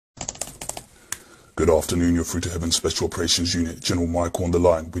Good afternoon, you're through to Heaven Special Operations Unit. General Michael on the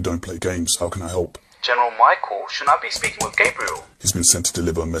line. We don't play games. How can I help? General Michael? Shouldn't I be speaking with Gabriel? He's been sent to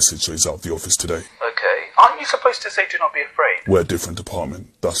deliver a message, so he's out of the office today. Okay. Aren't you supposed to say do not be afraid? We're a different department.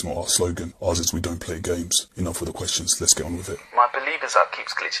 That's not our slogan. Ours is we don't play games. Enough with the questions. Let's get on with it. My Believers app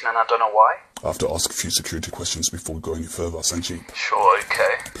keeps glitching and I don't know why. I have to ask a few security questions before we go any further, Sanjeep. Sure,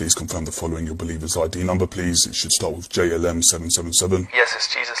 okay. Please confirm the following: your Believer's ID number, please. It should start with JLM777. Yes,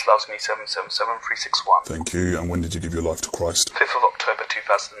 it's Jesus Loves Me 777361. Thank you. And when did you give your life to Christ? 5th of October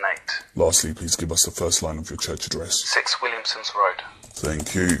 2008. Lastly, please give us the first line of your church address. 6 Williamson's Road.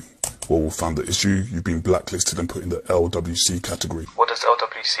 Thank you. Well, we found the issue. You've been blacklisted and put in the LWC category. What does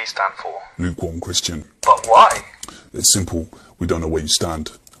LWC stand for? Lukewarm Christian. But why? It's simple. We don't know where you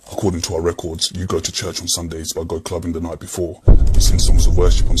stand. According to our records, you go to church on Sundays but go clubbing the night before. You sing songs of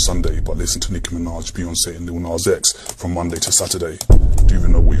worship on Sunday but listen to Nicki Minaj, Beyonce and Lil Nas X from Monday to Saturday. Do you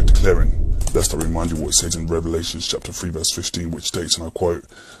even know what you're declaring? Lest I remind you what it says in Revelation chapter 3 verse 15, which states, and I quote,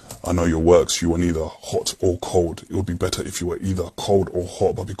 "I know your works, you are neither hot or cold. It would be better if you were either cold or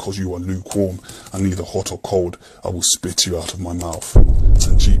hot, but because you are lukewarm and neither hot or cold, I will spit you out of my mouth."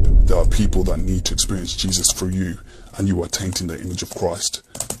 Sanjeep, there are people that need to experience Jesus through you, and you are tainting the image of Christ.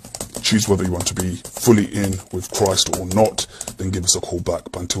 Choose whether you want to be fully in with Christ or not, then give us a call back.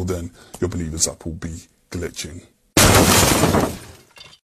 But until then, your Believer's app will be glitching.